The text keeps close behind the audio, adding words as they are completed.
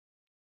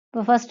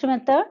The first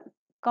method,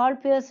 Karl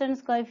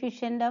Pearson's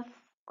coefficient of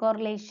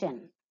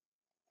correlation.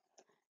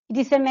 It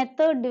is a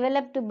method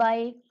developed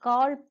by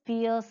Karl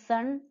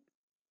Pearson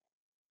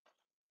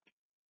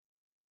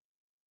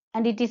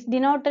and it is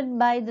denoted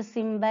by the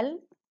symbol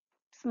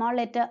small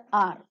letter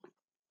r.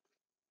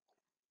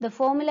 The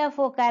formula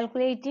for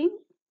calculating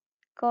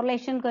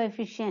correlation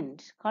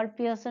coefficient, Karl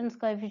Pearson's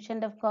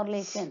coefficient of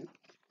correlation,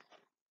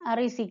 r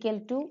is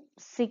equal to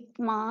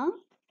sigma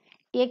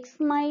x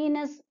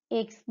minus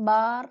x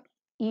bar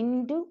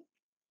into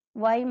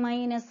y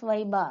minus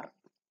y bar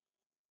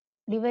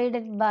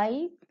divided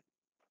by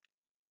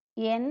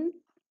n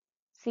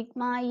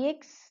sigma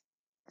x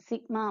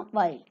sigma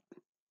y.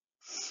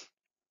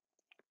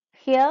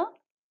 Here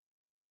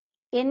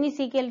n is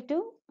equal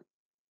to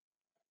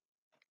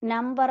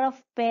number of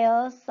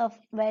pairs of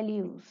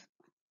values.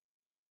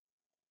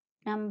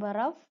 Number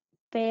of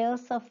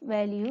pairs of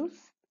values.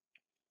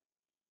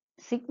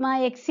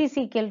 Sigma x is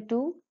equal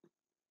to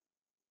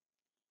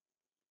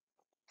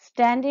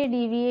standard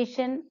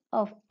deviation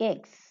of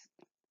x.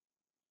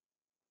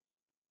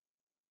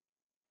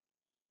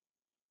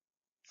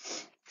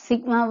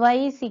 Sigma y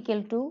is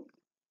equal to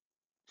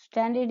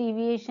standard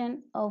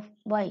deviation of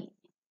y.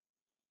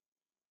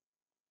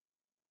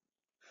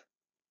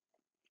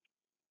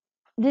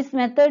 This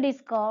method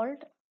is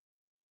called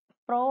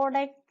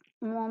product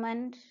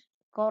moment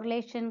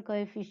correlation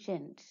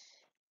coefficient.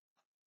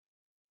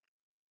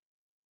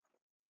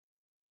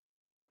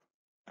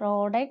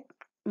 Product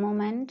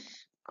moment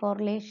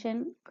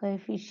correlation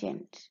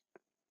coefficient.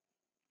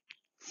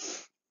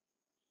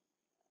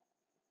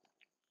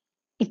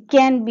 It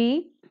can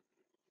be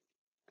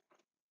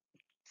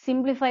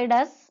simplified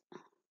as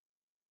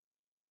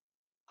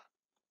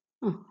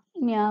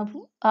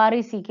r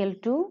is equal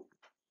to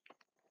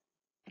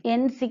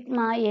n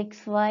sigma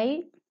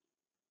xy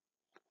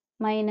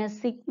minus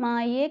sigma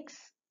x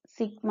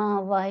sigma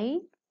y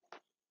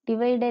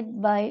divided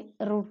by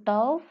root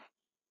of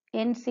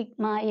n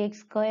sigma x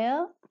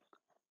square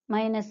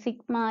minus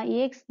sigma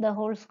x the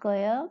whole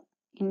square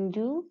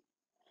into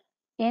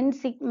n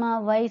sigma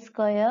y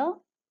square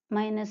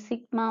minus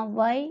sigma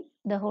y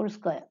the whole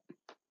square.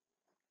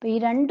 അപ്പോൾ ഈ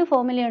രണ്ട്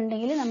formula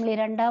ഉണ്ടെങ്കിൽ നമ്മൾ ഈ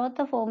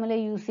രണ്ടാമത്തെ formula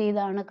use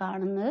ചെയ്താണ്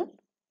കാണുന്നത്.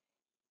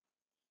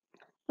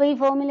 അപ്പോൾ ഈ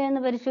ഫോർമുല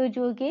ഒന്ന് പരിശോധിച്ച്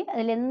നോക്കി,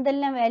 അതിൽ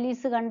എന്തെല്ലാം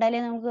വാല്യൂസ് കണ്ടാലേ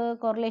നമുക്ക്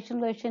കോറിലേഷൻ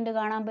കോഎഫിഷ്യന്റ്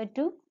കാണാൻ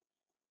പറ്റൂ.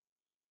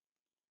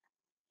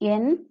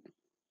 n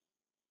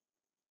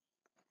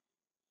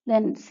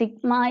then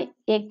sigma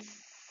x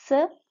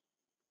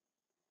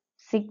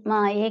sigma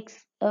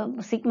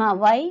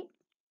y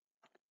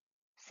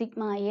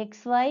sigma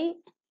xy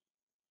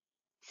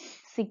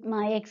sigma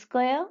x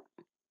square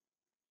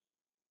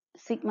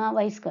sigma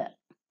y square.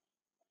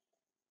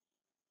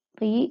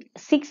 അപ്പോൾ ഈ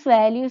 6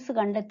 വാല്യൂസ്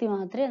കണ്ടെത്തി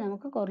മാത്രമേ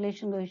നമുക്ക്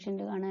കോറിലേഷൻ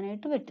കോഎഫിഷ്യന്റ്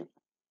കാണാനായിട്ട് പറ്റൂ.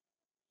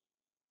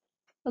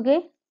 ഓക്കെ,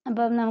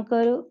 അപ്പം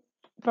നമുക്കൊരു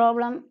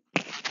പ്രോബ്ലം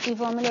ഈ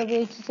ഫോർമുല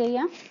ഉപയോഗിച്ച്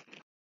ചെയ്യാം.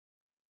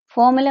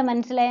 ഫോർമുല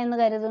മനസ്സിലായെന്ന്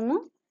കരുതുന്നു.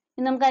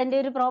 ഇനി നമുക്ക് അതിൻ്റെ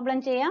ഒരു പ്രോബ്ലം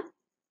ചെയ്യാം.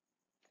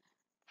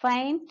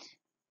 Find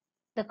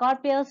the Karl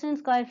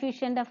Pearson's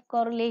coefficient of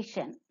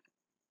correlation.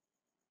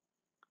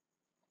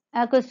 ആ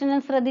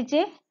ക്വസ്റ്റ്യൻ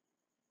ശ്രദ്ധിച്ചേ.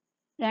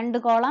 2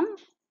 കോളം,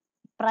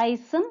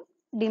 പ്രൈസും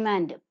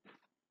ഡിമാൻഡും.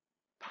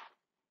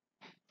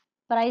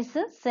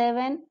 Price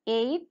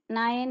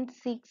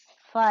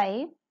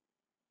 78965,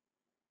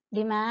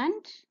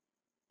 demand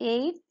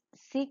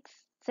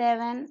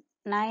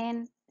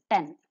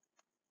 867910.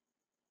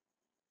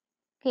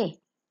 ഓക്കെ,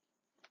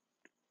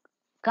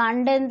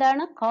 കണ്ട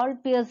എന്താണ് call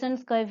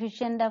Pearson's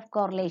coefficient of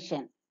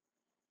correlation.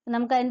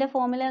 നമുക്ക് അതിന്റെ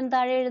ഫോർമുല ഒന്ന്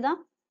താഴെ എഴുതാം.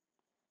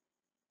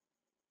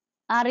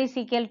 r is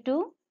equal to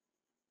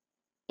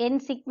n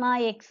sigma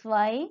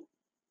xy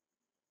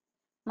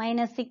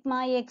minus sigma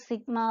x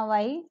sigma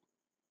y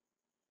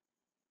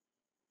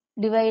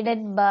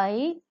divided by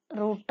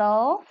root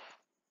of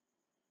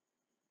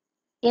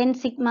n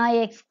sigma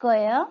x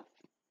square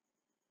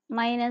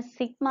minus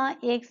sigma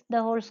x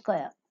the whole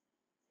square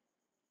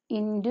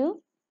into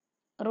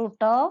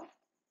root of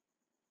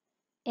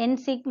n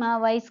sigma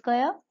y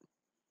square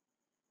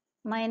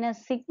minus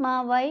sigma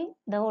y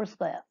the whole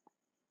square.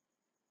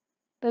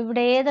 അപ്പോൾ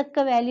ഇവിടെ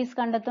ഏതൊക്കെ values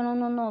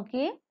കണ്ടെത്തണമെന്ന്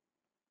നോക്കി.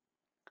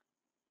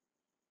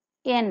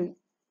 n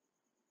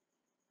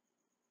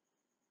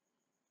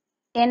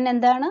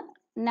എന്താണ്?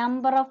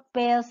 Number of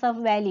pairs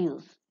of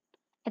values.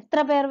 എത്ര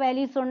pair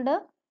values ഉണ്ട്?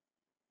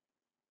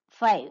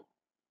 5.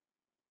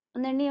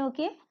 ഒന്ന് എണ്ണി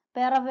നോക്കി.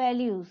 Pair of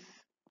values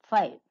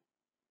 5.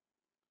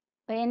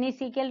 അപ്പോൾ n is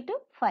equal to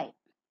 5.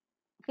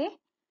 Okay,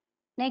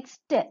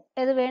 next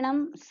ഏത് വേണം?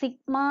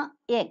 Sigma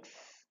X.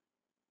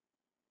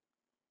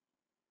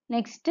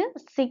 Next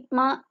sigma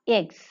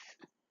X.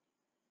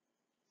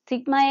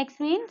 Sigma X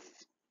means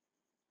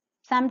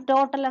sum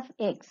total of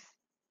X.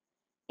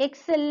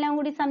 X എല്ലാം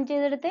കൂടി some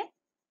ചെയ്തെടുത്തേ.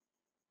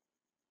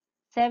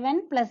 7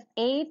 plus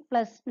 8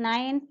 plus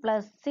 9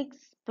 plus 6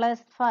 plus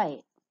 5.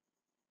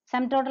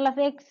 Sum total of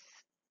x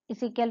is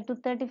equal to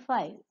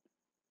 35.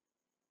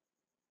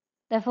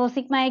 Therefore,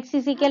 sigma x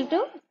is equal to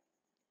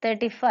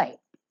 35.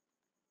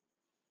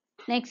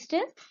 Next,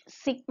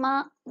 sigma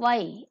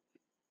y.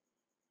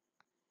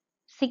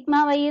 Sigma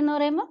Y എന്ന്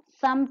പറയുമ്പോൾ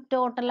sum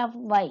total of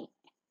Y.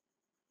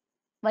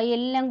 Y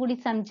എല്ലാം കൂടി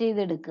some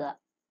ചെയ്തെടുക്കുക.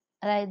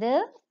 അതായത്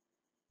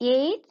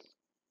 8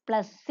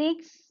 plus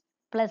 6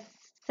 plus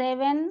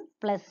 7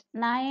 plus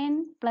 9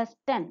 plus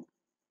 10.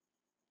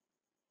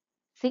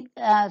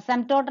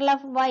 Sum total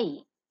of y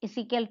is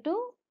equal to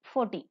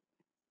 40.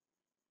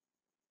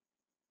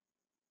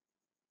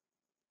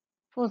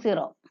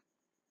 40.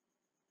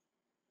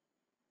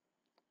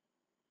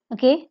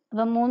 Okay,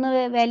 അപ്പം 3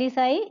 values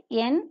ആയി,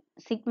 N,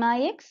 sigma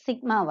X,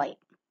 sigma Y.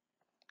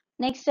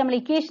 Next നമ്മൾ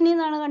ഇക്വേഷനിൽ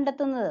നിന്നാണ്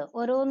കണ്ടെത്തുന്നത്.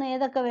 ഓരോന്ന്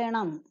ഏതൊക്കെ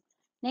വേണം.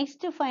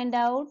 Next find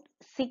out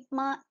sigma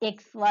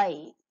X Y.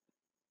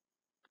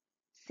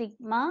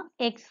 Sigma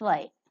X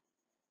Y.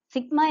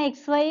 Sigma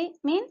X Y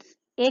means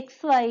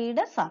X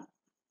വൈയുടെ സം.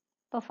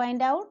 അപ്പോൾ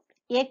ഫൈൻഡ് ഔട്ട്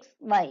എക്സ്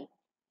വൈ.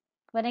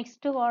 അപ്പോൾ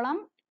next column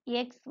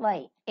X Y.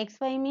 X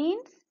Y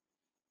means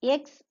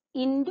X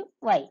into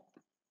Y.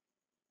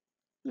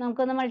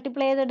 നമുക്കൊന്ന്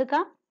മൾട്ടിപ്ലൈ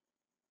ചെയ്തെടുക്കാം.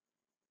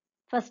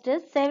 First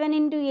 7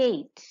 into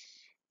 8,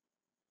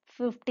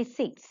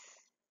 56.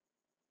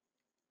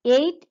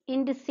 8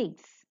 into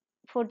 6,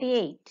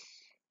 48.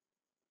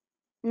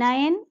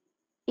 9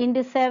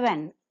 into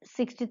 7,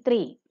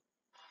 63.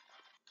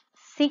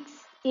 6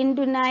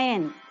 into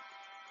 9,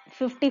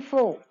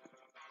 54.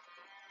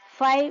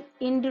 5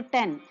 into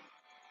 10,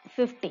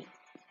 50.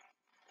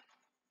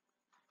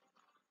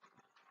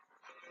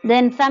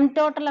 Then sum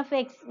total of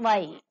x,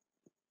 y.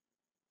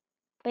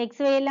 അപ്പോൾ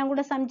X Y എല്ലാം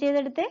കൂടെ some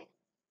ചെയ്തെടുത്തേ.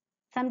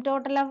 Sum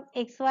total of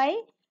X Y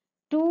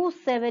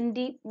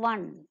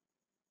 271.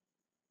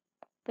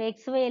 അപ്പോൾ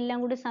X Y എല്ലാം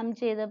കൂടി some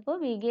ചെയ്തപ്പോൾ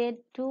we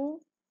get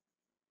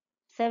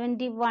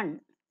 271.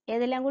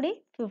 ഏതെല്ലാം കൂടി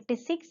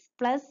 56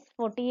 plus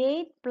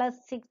 48 plus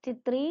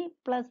 63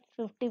 plus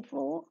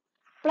 54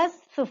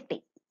 plus 50.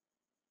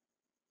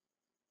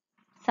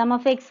 Some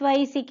of X Y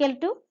is equal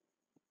to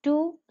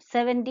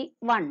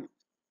 271.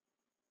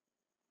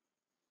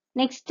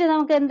 Next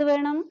നമുക്ക് എന്ത്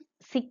വേണം?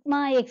 സിഗ്മ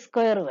എക്സ്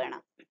സ്ക്വയർ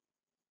വേണം.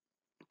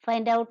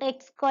 Find out x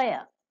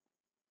square.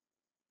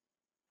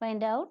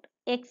 Find out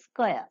x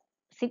square.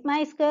 Sigma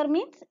x square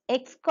means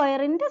x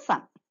square in the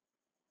sum.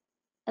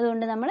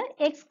 അതുകൊണ്ട് നമ്മൾ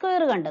x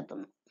square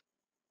കണ്ടെത്തുന്നു.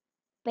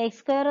 അപ്പോൾ x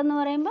square എന്ന്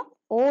പറയുമ്പോൾ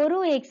ഓരോ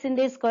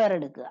എക്സിന്റെ സ്ക്വയർ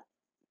എടുക്കുക.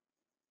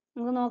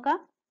 നമുക്ക് നോക്കാം.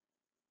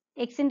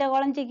 എക്സിന്റെ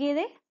കോളം ചെക്ക്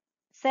ചെയ്തേ.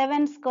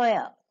 7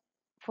 square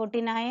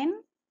 49,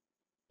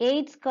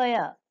 8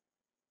 square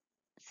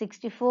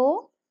 64,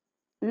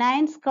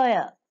 9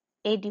 square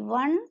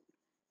 81,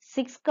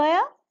 6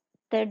 square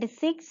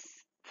 36,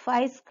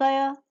 5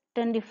 square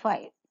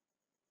 25.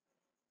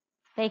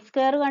 X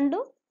square കണ്ടു.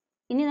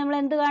 ഇനി നമ്മൾ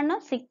എന്ത് കാണണം?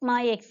 Sigma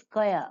X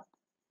square.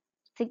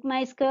 Sigma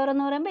X square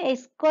എന്ന് പറയുമ്പോൾ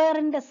എക്സ്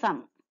സ്ക്വയറിന്റെ സം.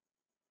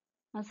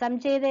 സം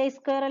ചെയ്ത എക്സ്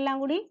സ്ക്വയർ എല്ലാം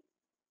കൂടി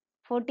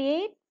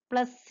 48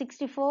 plus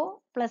 64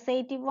 plus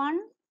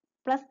 81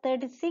 plus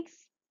 36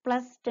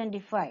 plus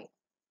 25.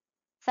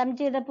 Some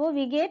ചെയ്തപ്പോൾ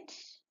വി ഗെറ്റ്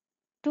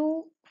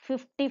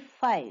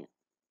 255.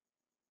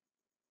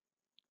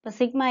 അപ്പോൾ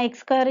sigma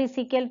X square is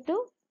equal to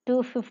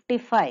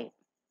 255.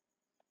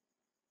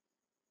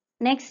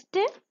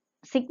 Next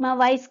sigma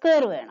Y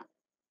square വേണം.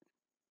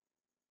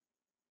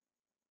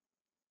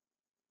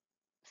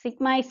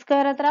 സിഗ്മ എക്സ്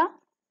സ്ക്വയർ എത്ര?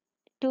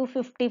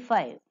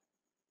 255.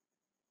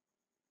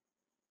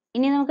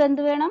 ഇനി നമുക്ക്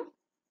എന്ത് വേണം?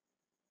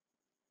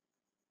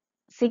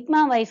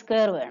 സിഗ്മ വൈ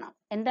സ്ക്വയർ വേണം.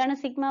 എന്താണ്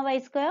സിഗ്മ വൈ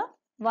സ്ക്വയർ?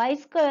 വൈ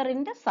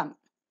സ്ക്വയറിന്റെ സം.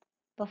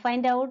 അപ്പോൾ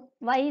find out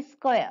Y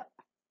square.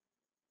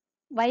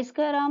 Y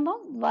square ആകുമ്പോൾ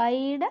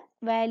വൈയുടെ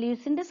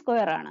വാല്യൂസിന്റെ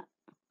സ്ക്വയർ ആണ്.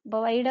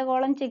 അപ്പോൾ വൈയുടെ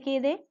കോളം ചെക്ക്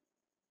ചെയ്തേ.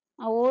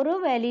 ഓരോ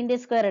വാല്യൂന്റെ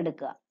സ്ക്വയർ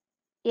എടുക്കുക.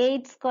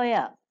 8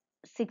 square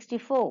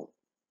 64,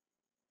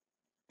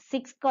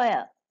 6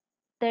 square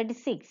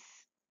 36,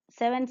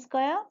 7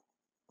 square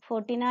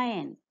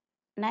 49,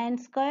 9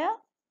 square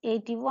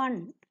 81,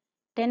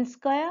 10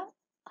 square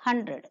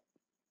 100.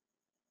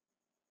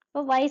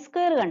 അപ്പോൾ വൈ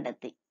സ്ക്വയർ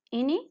കണ്ടെത്തി.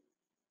 ഇനി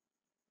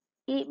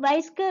ഈ വൈ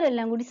സ്ക്വയർ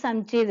എല്ലാം കൂടി സം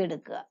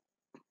ചെയ്തെടുക്കുക.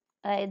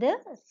 അതായത്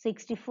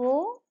 64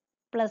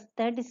 plus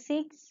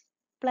 36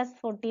 plus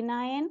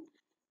 49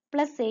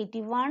 plus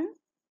 81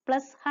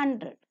 plus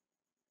 100.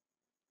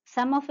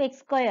 Some of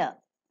X square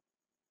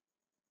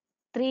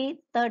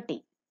 330.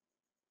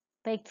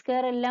 അപ്പോൾ എക്സ്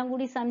സ്ക്വയർ എല്ലാം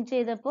കൂടി സം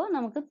ചെയ്തപ്പോൾ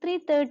നമുക്ക്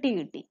 330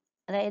 കിട്ടി.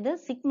 അതായത്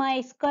sigma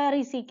X square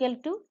is equal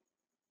to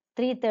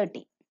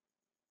 330.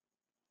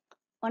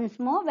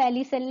 Once more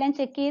values എല്ലാം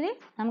ചെക്ക് ചെയ്ത്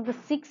നമുക്ക്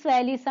 6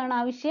 വാല്യൂസ് ആണ്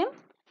ആവശ്യം.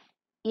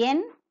 n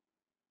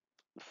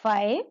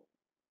 5,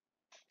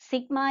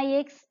 sigma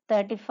X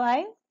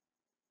 35,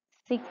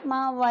 sigma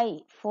Y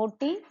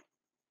 40,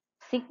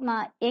 sigma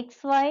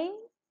X Y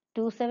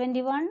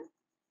 271,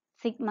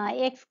 sigma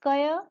X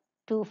square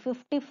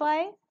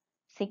 255,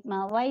 sigma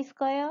Y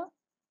square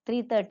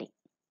 330.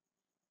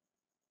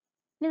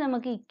 ഇനി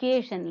നമുക്ക്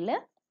ഇക്വേഷനിൽ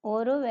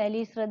ഓരോ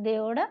വാല്യൂ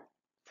ശ്രദ്ധയോടെ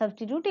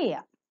സബ്സ്റ്റിറ്റ്യൂട്ട്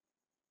ചെയ്യാം.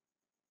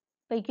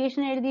 അപ്പോൾ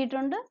ഇക്വേഷൻ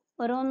എഴുതിയിട്ടുണ്ട്.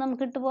 ഓരോന്നും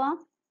നമുക്ക് ഇട്ട് പോവാം.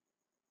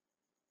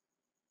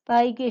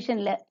 അപ്പോൾ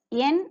ഇക്വേഷനിൽ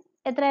n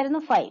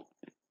എത്രയായിരുന്നു? 5.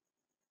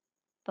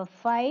 അപ്പോൾ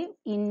 5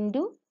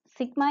 ഇൻറ്റു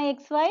സിഗ്മ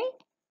എക്സ് വൈ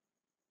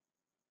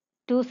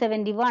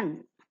 271.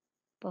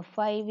 അപ്പോൾ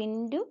 5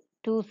 into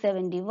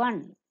 271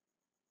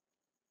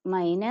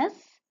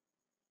 minus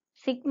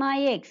sigma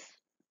x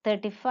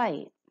 35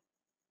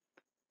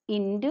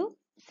 into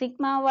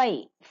sigma y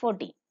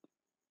 40.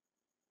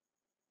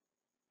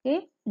 Okay,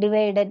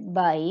 divided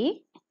by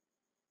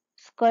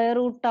square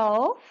root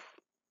of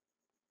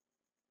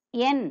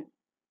n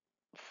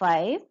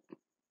 5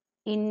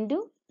 into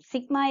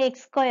sigma x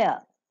square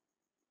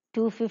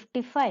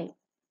 255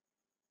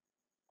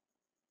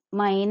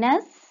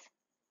 minus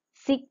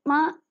sigma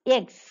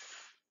x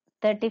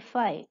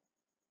 35,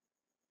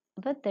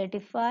 അപ്പോൾ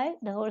 35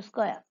 the whole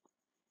square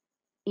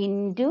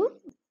into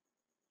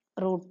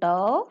root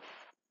of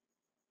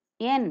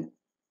n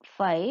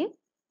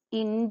 5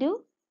 into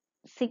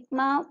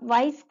sigma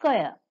y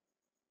square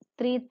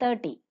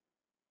 330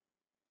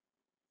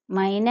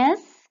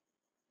 minus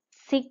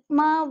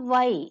sigma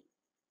y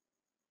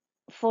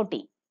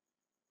 40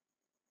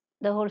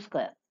 the whole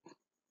square.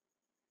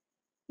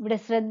 ഇവിടെ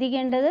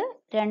ശ്രദ്ധിക്കേണ്ടത്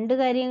രണ്ട്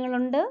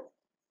കാര്യങ്ങളുണ്ട്.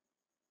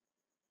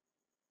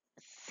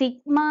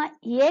 Sigma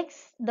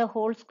X the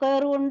whole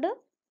സ്ക്വയറും ഉണ്ട്,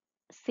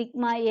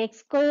 sigma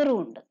X സ്ക്വയറും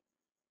ഉണ്ട്.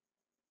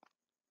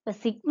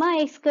 Sigma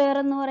X square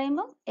എന്ന്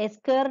പറയുമ്പോൾ എക്സ്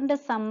സ്ക്വയറിന്റെ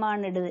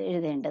സമ്മാണ്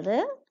എഴുതേണ്ടത്.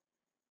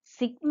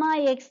 Sigma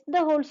X the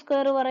whole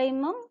square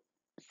പറയുമ്പം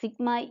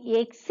സിഗ്മ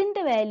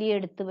എക്സിന്റെ വാല്യൂ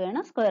എടുത്ത്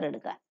വേണം സ്ക്വയർ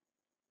എടുക്കാൻ.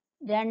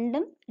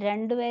 രണ്ടും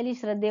രണ്ട് വാല്യൂ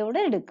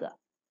ശ്രദ്ധയോടെ എടുക്കുക.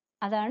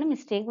 അതാണ്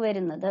മിസ്റ്റേക്ക്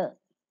വരുന്നത്.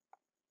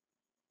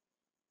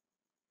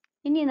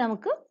 ഇനി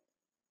നമുക്ക്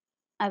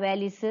ആ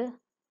വാല്യൂസ്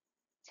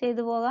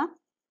ചെയ്തു പോകാം.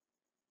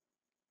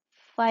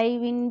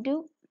 5 into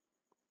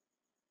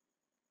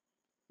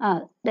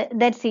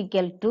that's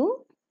equal to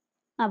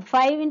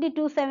 5 into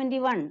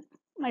 271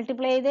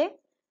 multiply the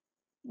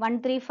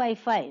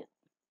 1355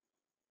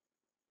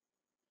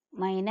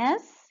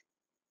 minus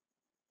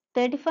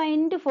 35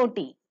 into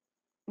 40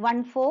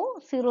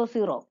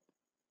 1400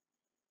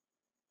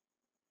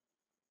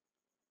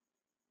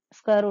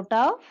 square root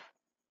of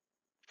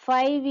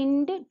 5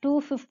 into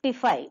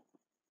 255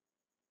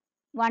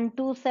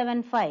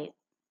 1275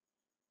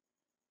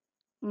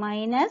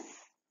 minus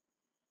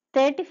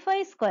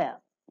 35 square.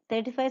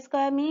 35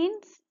 square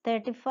means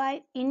 35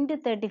 into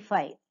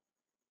 35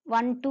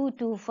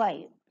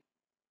 1225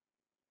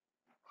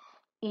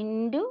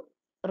 into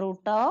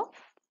root of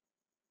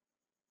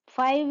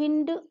 5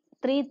 into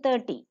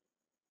 330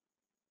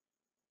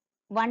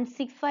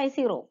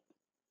 1650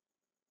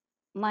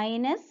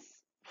 minus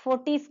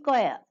 40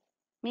 square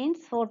means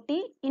 40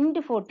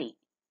 into 40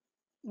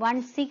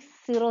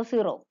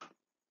 1600.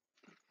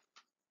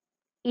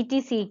 It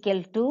is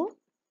equal to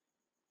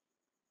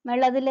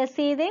അത് less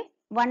ചെയ്തേ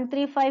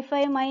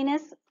 1355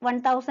 minus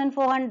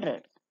 1400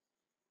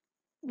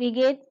 we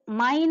get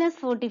minus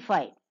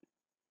 45.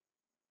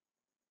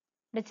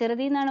 ഇവിടെ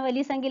ചെറുതിൽ നിന്നാണ്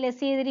വലിയ സംഖ്യ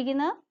less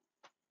ചെയ്തിരിക്കുന്നത്.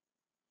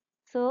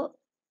 So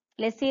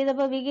less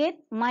ചെയ്തപ്പോൾ we get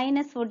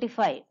minus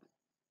 45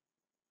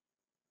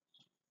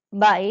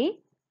 by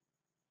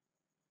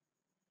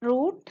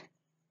root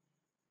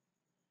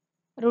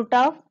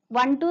of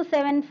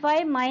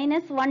 1275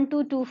 minus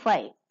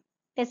 1225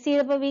 less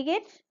ചെയ്തപ്പോൾ we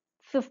get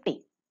 50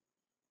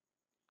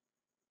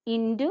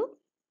 into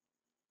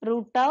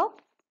root of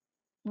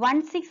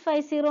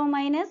 1650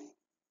 minus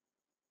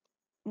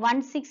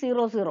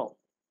 1600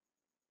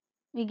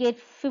 we get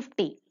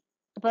 50.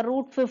 അപ്പോൾ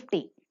root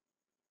 50.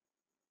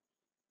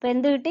 അപ്പോൾ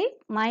എന്ത് കിട്ടി?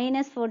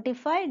 minus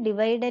 45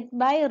 divided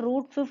by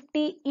root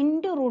 50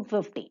 into root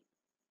 50.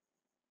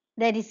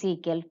 That is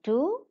equal to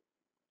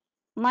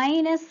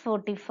minus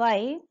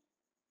 45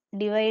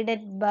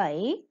 divided by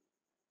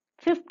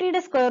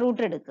 50യുടെ square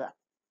root എടുക്കുക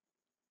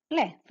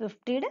അല്ലേ?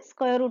 50യുടെ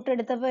square root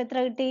എടുത്തപ്പോൾ എത്ര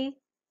കിട്ടി?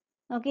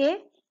 Okay,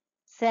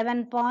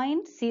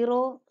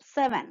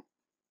 7.07.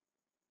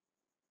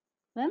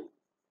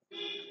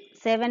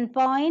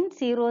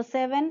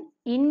 7.07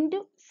 into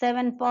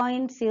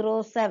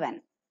 7.07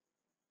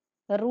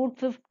 root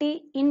 50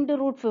 into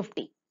root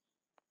 50.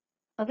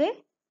 Okay,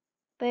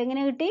 അപ്പോൾ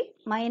എങ്ങനെ കിട്ടി?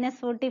 minus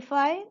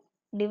 45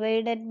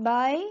 divided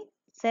by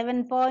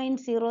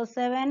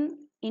 7.07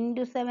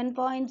 into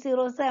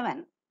 7.07.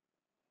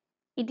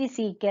 It is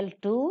equal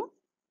to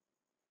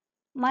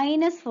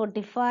minus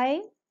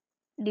 45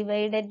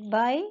 divided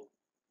by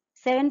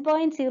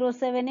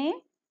 7.07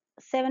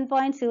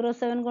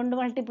 7.07 കൊണ്ട്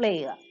multiply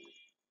ചെയ്യുക.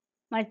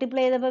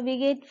 മൾട്ടിപ്ലൈ ചെയ്തപ്പോൾ we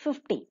get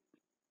 50.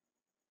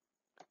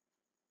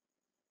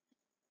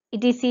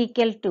 It is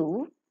equal to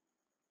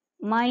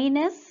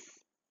minus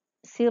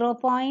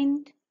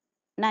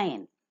 0.9.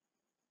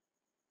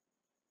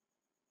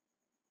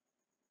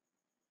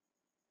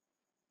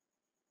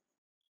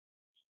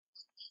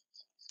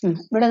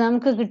 ഇവിടെ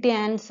നമുക്ക് കിട്ടിയ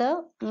ആൻസർ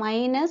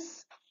minus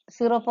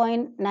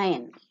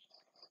 0.9.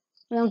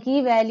 നമുക്ക് ഈ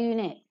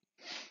വാല്യൂവിനെ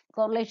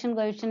കോറിലേഷൻ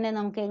കോഎഫിഷ്യന്റിനെ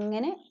നമുക്ക്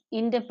എങ്ങനെ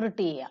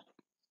ഇന്റർപ്രിറ്റ് ചെയ്യാം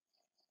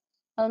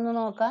അതൊന്ന്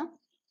നോക്കാം.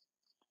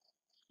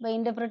 by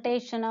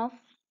interpretation of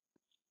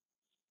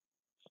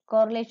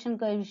correlation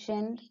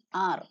coefficient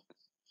R.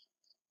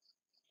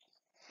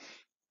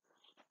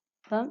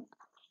 അപ്പം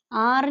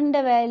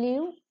ആറിന്റെ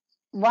വാല്യൂ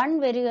 1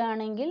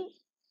 വരികയാണെങ്കിൽ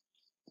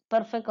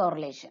പെർഫെക്റ്റ്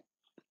കോറിലേഷൻ,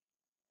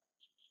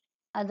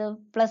 അത്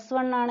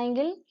 +1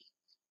 ആണെങ്കിൽ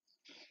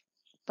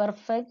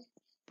പെർഫെക്റ്റ്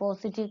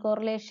പോസിറ്റീവ്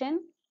കോറിലേഷൻ,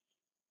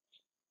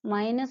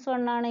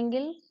 -1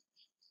 ആണെങ്കിൽ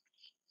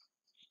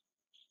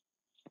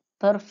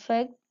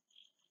പെർഫെക്റ്റ്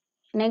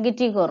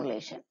നെഗറ്റീവ്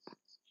കോറിലേഷൻ.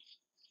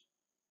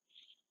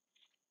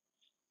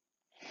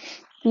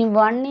 ഇനി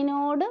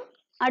 1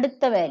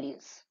 അടുത്ത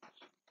വാല്യൂസ്,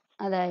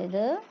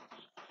 അതായത്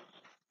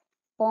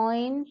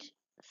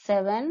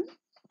 0.7,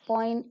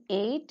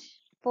 0.8,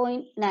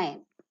 0.9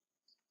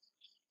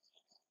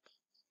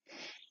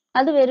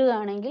 അത്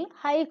വരികയാണെങ്കിൽ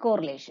ഹൈ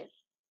കോറിലേഷൻ.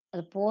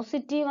 അത്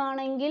പോസിറ്റീവ്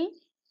ആണെങ്കിൽ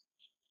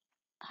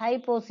ഹൈ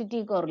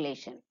പോസിറ്റീവ്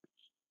കോറിലേഷൻ.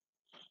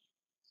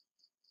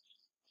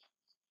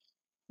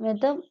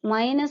 with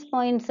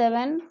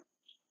 -0.7,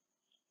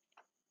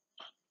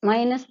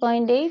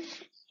 -0.8,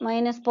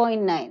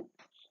 -0.9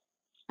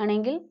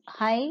 ആണെങ്കിൽ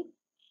ഹൈ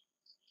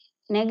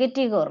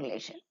നെഗറ്റീവ്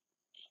കോറിലേഷൻ.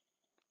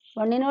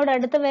 1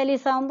 അടുത്ത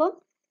വാല്യൂസ് ആകുമ്പോൾ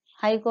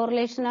ഹൈ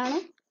കോറിലേഷൻ ആണ്.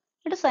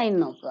 എന്നിട്ട് സൈൻ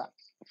നോക്കുക.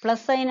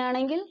 പ്ലസ് സൈൻ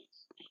ആണെങ്കിൽ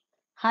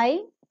high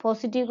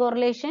positive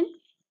correlation,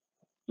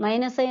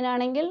 minus sign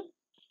ആണെങ്കിൽ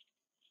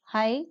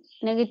ഹൈ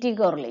നെഗറ്റീവ്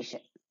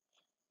കോറിലേഷൻ.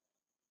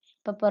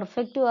 ഇപ്പൊ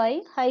പെർഫെക്റ്റും ആയി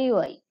ഹൈയും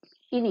ആയി.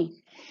 ഇനി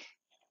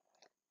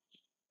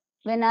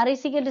when r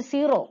is equal to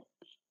 0,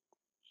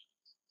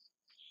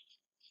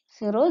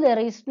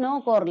 there is no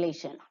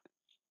correlation.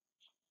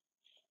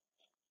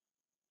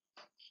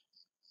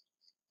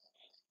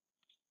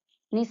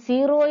 ഇനി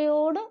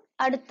 0യോട്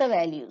അടുത്ത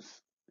വാല്യൂസ്,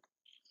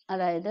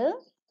 അതായത്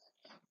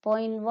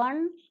 0.1,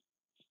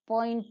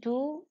 0.2,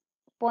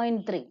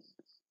 0.3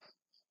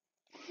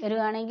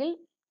 വരുവാണെങ്കിൽ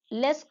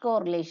ലെസ്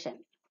കോറിലേഷൻ.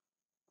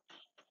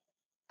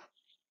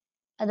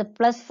 അത്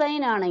പ്ലസ്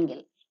സൈൻ ആണെങ്കിൽ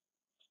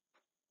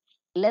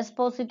less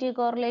positive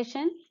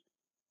correlation,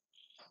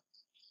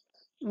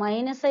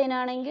 minus sign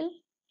ആണെങ്കിൽ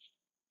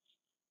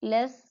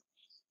ലെസ്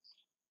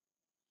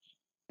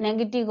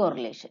നെഗറ്റീവ്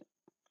കോറിലേഷൻ.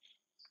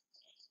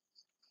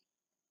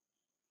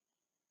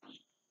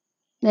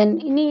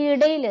 ഇനി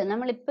ഇടയിൽ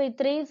നമ്മളിപ്പോ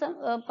ഇത്രയും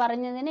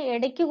പറഞ്ഞതിന്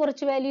ഇടയ്ക്ക്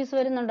കുറച്ച് വാല്യൂസ്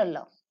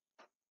വരുന്നുണ്ടല്ലോ,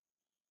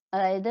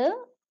 അതായത്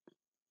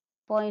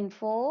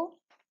 0.4,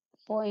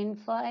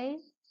 0.5,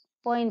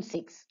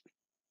 0.6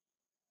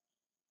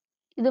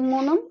 ഇത്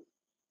മൂന്നും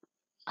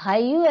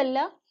ഹൈയും അല്ല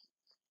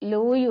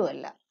ലോയും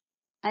അല്ല,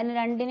 അതിന്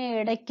രണ്ടിനെ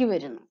ഇടയ്ക്ക്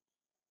വരുന്നു.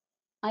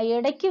 ആ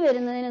ഇടയ്ക്ക്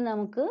വരുന്നതിന്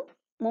നമുക്ക്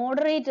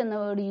മോഡറേറ്റ് എന്ന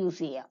വേർഡ്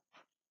യൂസ് ചെയ്യാം.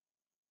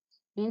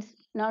 Means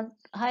not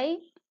high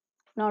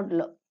not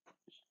law.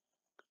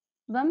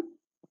 അപ്പം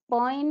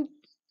 0.4,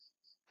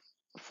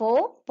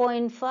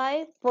 0.5,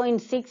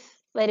 0.6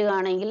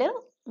 വരുവാണെങ്കിൽ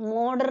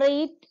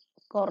മോഡറേറ്റ്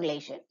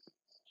കോറിലേഷൻ.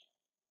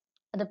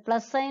 അത്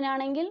പ്ലസ് സൈൻ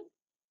ആണെങ്കിൽ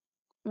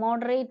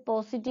moderate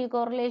positive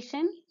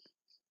correlation,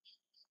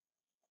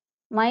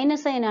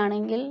 minus sign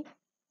ആണെങ്കിൽ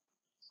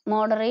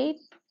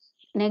മോഡറേറ്റ്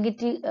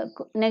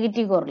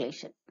നെഗറ്റീവ്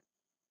കോറിലേഷൻ.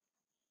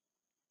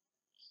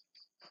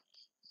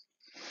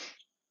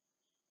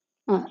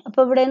 അപ്പൊ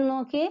ഇവിടെ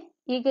നോക്കിയേ,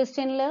 ഈ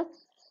ക്വസ്റ്റ്യനിൽ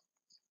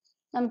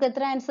നമുക്ക്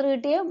എത്ര ആൻസർ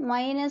കിട്ടിയ?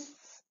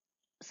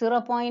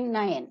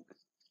 -0.9.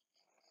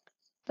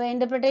 ഇപ്പൊ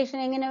ഇന്റർപ്രിട്ടേഷൻ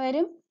എങ്ങനെ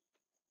വരും?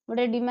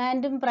 ഇവിടെ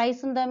ഡിമാൻഡും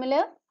പ്രൈസും തമ്മിൽ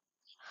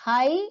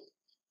ഹൈ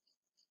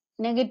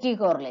നെഗറ്റീവ്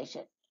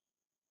കോറിലേഷൻ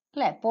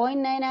അല്ലെ?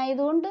 0.9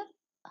 ആയതുകൊണ്ട്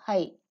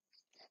ഹൈ,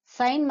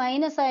 സൈൻ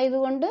മൈനസ്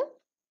ആയതുകൊണ്ട്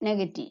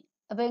നെഗറ്റീവ്.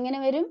 അപ്പൊ എങ്ങനെ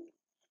വരും?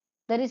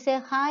 there is a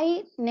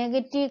high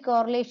negative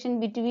correlation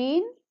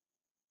between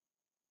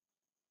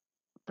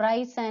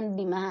price and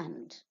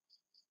demand.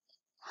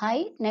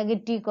 High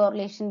negative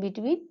correlation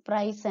between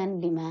price and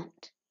demand.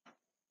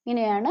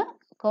 ഇങ്ങനെയാണ്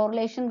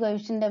കോറിലേഷൻ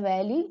കോഎഫിഷ്യന്റിന്റെ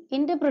വാല്യൂ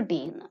ഇന്റർപ്രറ്റ്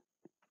ചെയ്യുന്നത്.